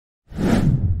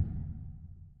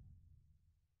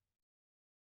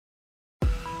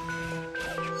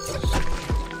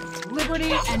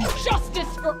liberty and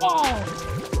justice for all.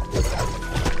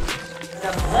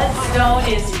 The bloodstone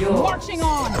is yours. Marching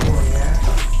on.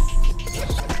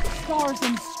 Stars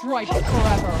and stripes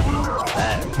forever.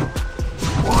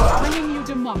 Bringing you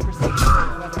democracy.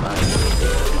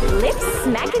 Lips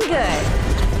smacking good.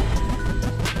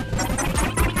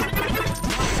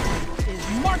 Is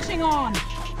marching on.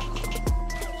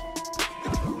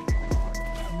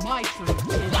 My troop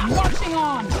is marching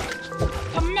on.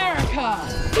 America.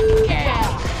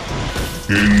 Yeah.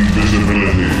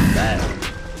 Invisibility.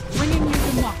 Bringing you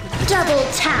democracy. Double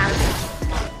tap.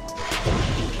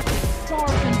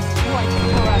 Stars and stripes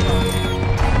forever.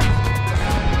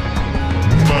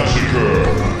 Massacre.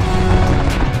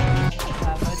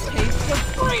 Have a taste of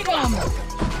freedom.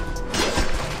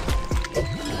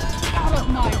 Out of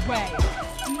my way.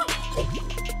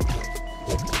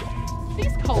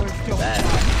 These colors don't run.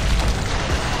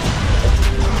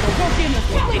 Provoking a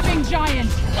sleeping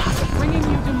giant. Bringing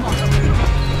you democracy.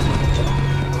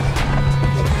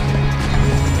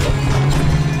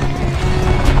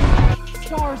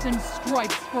 Stars and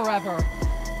stripes forever.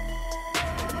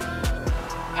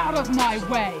 Out of my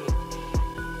way.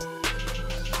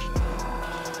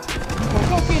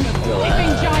 Provoking a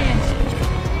sleeping giant.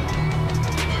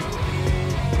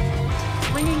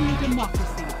 Bringing you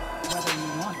democracy, whether you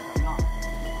want it or not.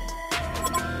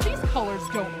 These colors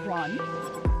don't run.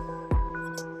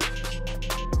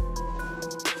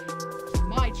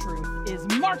 My truth is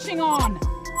marching on.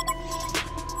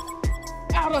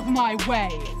 Out of my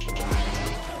way.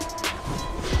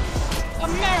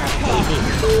 America!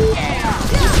 Yeah!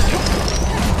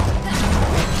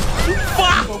 ฟ้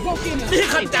านี่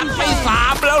ขจัดไป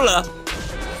3แล้วเหรอ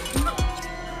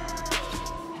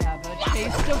Have a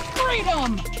taste of freedom!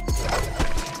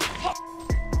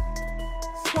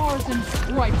 Stars and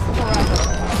stripes forever.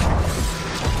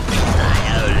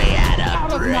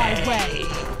 Out of my way.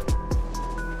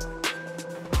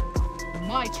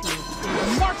 My troop is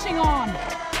marching on.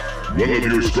 One of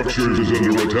your structures is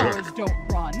under attack. Colors don't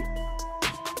run.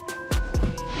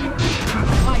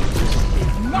 My troop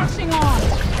is marching on.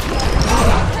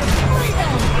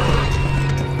 Freedom!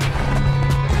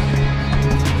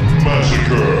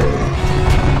 Massacre.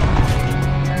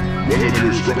 One of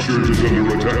your structures is under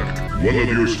attack. One of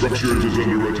your structures is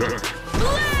under attack.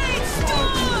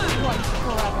 Stripes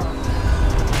forever.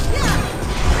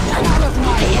 Out of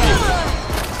my way.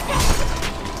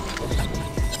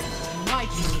 My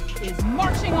troop is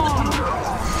marching on.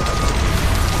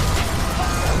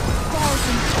 Stars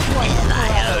and stripes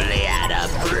forever.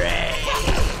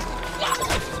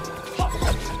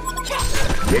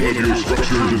 One of your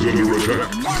structures is under attack.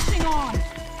 Marching on.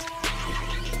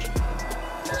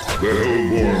 The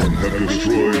Hellborn have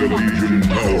destroyed a Legion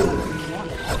tower.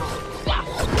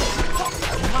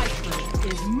 My troop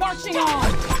is marching on.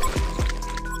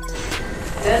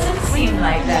 Doesn't seem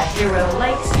like that hero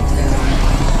likes you.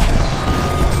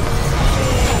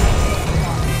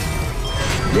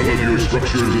 One of your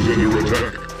structures is under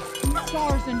attack.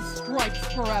 Stars and stripes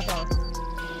forever.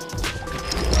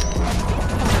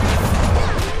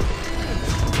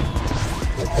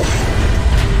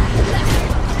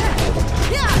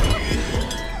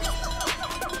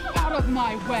 Out of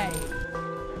my way.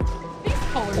 These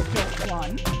colors don't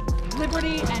run.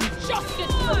 Liberty and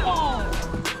justice for all.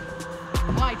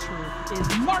 My troop is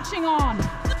marching on.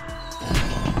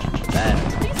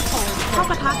 These colors เข้า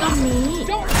ปะทะตรงนี้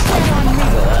don't tread on me.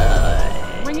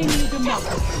 Bringing you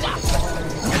democracy.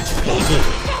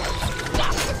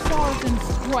 Stars and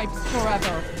stripes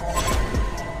forever.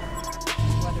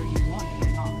 Whether you want it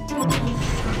or not.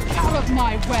 Out of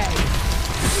my way.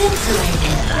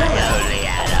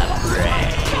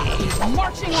 He's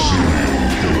marching on.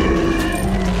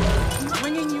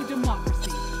 Bringing you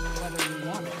democracy, whether you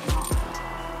want it or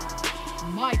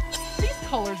not. These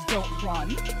colors don't run.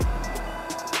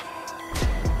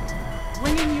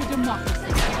 Bringing you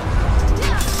democracy.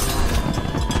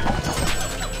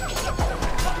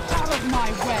 Out of my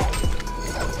way.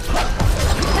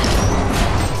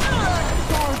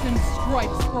 Stars and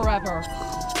stripes forever.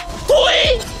 ทุย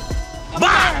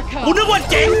บ้ากูนึกว่า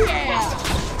เจ๋ง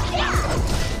Yeah.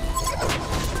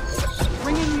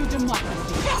 Bringing you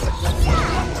democracy.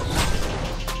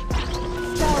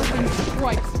 Stars and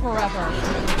stripes forever.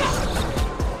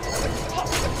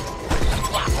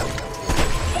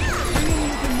 Bringing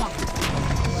you democracy.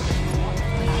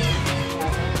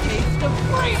 Taste of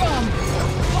freedom.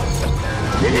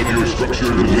 One of your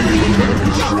structures is under attack.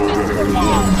 Destroyed a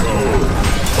Hellborn tower.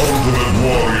 Ultimate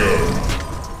warrior.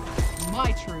 My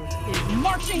truth is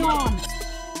marching on.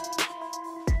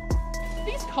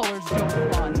 These colors don't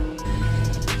run.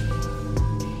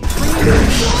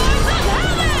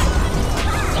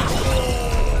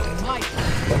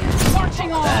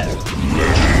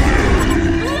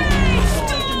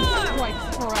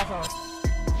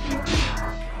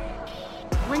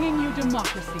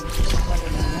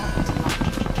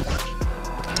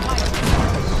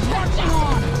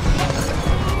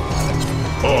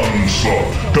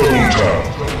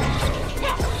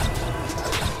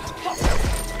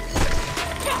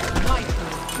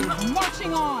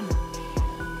 marching on.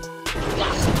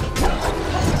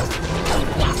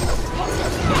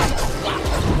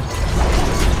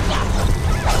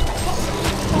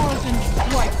 Stars and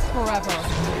stripes forever.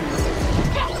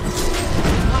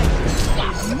 Light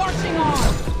is marching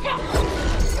on.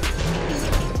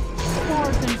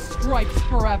 Stars and stripes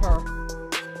forever.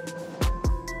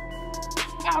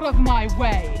 Out of my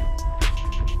way.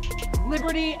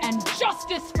 Liberty and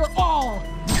justice for all.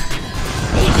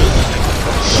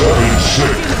 7-6.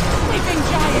 Sleeping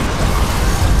giant.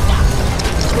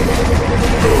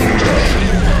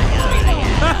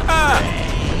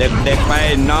 เด็กๆไป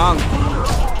น้อง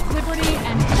Liberty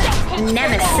and justice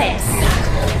Nemesis. for all.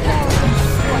 Stars and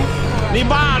stripes forever. นี่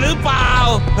บ้าหรือเปล่า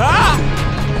ฮะ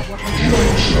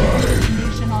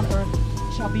Nation on earth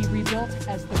shall be rebuilt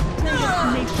as the greatest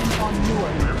nation on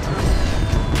earth.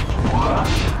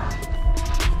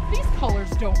 These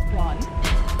colors don't run.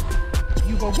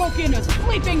 You've awoken a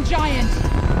sleeping giant.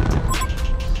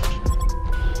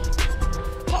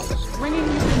 Bringing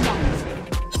you democracy,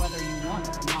 whether you want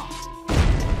or not.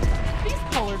 These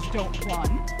colors don't run.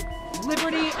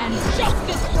 Liberty and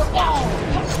justice for all.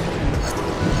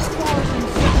 Stars and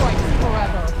stripes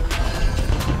forever.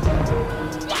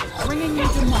 Bringing you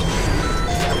democracy.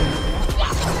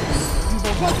 You've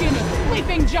awoken a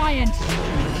sleeping giant.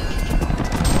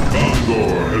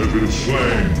 Gondor has been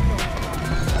slain.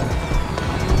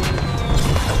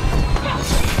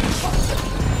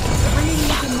 Bringing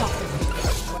you democracy.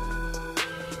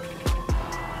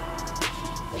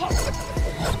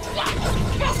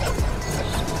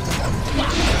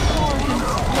 Stars and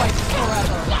stripes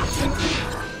forever.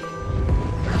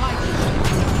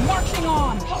 Marching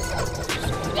on.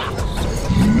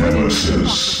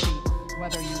 Nemesis.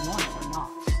 Whether you want it or not.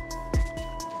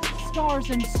 Stars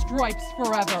and stripes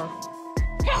forever.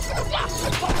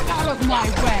 Out of my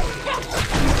way.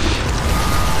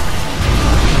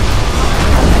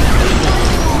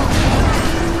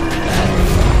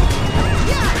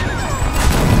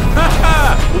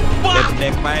บ้าเด็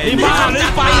กๆไปนี่บ้าหรือ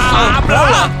เปล่า3แล้ว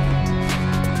เหรอ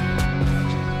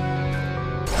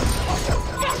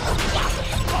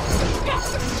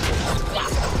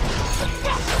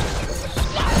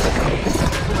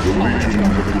The Legion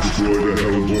have destroyed a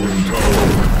Hellborn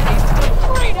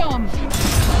tower. Freedom!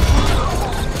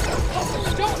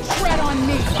 Don't tread on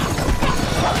me!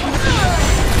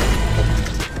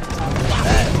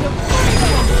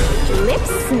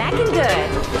 Lips smacking good.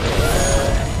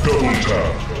 Double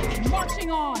tap.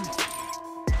 Marching on!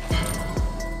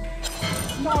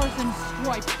 Stars and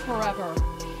stripes forever.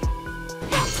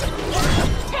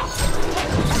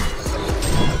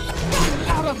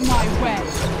 Out of my way!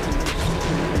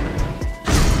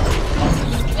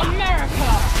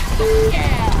 America!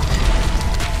 Yeah!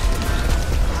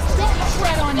 Don't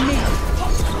tread on me!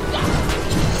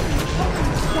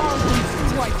 Stars and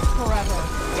stripes forever.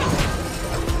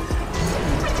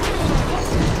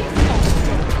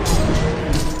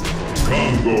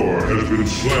 Gondor has been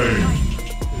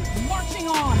slain. Marching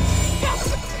on!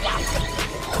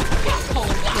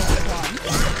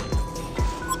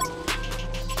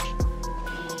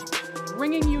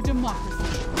 Bringing you democracy.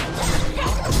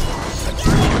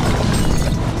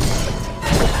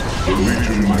 The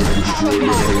Legion have Out of destroyed a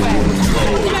my way! Hellborn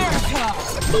tower. America!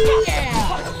 Yeah!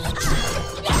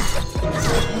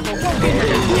 You've awoken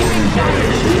a sleeping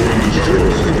giant.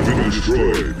 Has been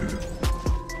destroyed.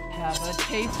 Have a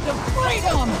taste of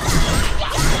freedom!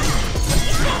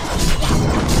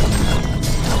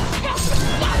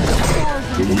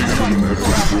 The Legion have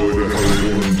destroyed a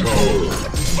Hellborn tower.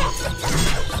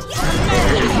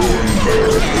 Hellborn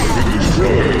barracks has been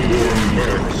destroyed. Hellborn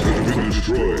barracks has been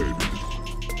destroyed.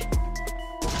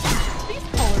 These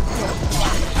colors don't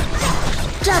fly.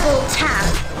 Double tap.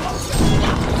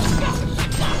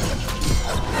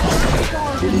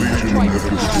 Stars The and Legion stripes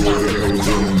have destroyed forever. a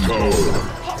Hellborn tower.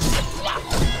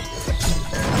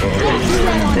 A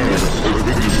Hellborn barracks has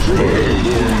been destroyed.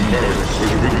 Hellborn barracks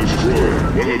has been destroyed.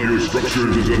 One of your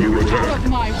structures is under Out attack. of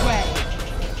my way!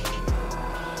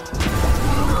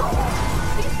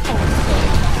 These colors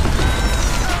don't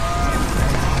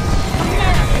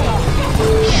America!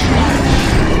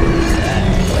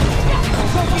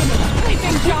 Awoken a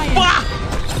sleeping giant! บ้า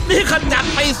นี่ขจัด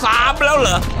ไป3แล้วเหร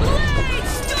อ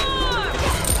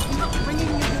Bringing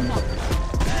you democracy.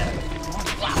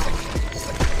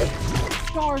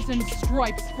 Stars and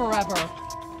stripes forever.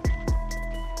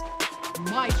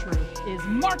 My truth is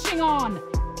marching on.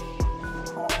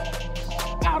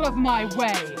 Out of my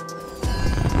way.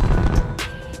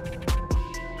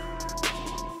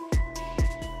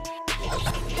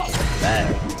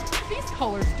 These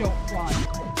colors don't run.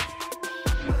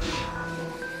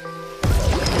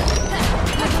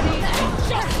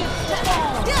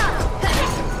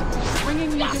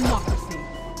 democracy,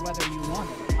 whether you want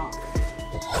it or not.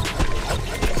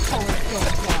 Colors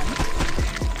don't run.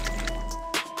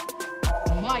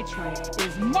 My train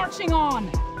is marching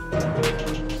on.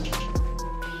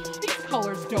 These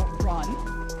colors don't run.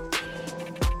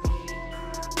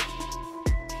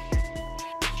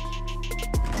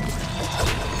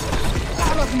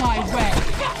 Out of my way.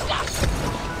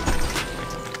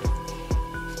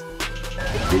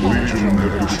 The Legion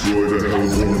have destroyed a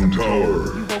Hellborn tower.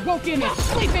 You've awoken a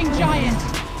sleeping giant.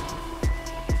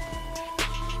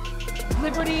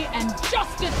 Liberty and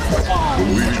justice for all. The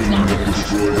Legion have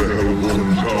destroyed a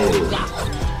Hellborn tower.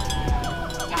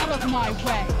 Out of my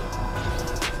way.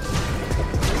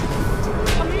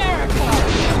 America!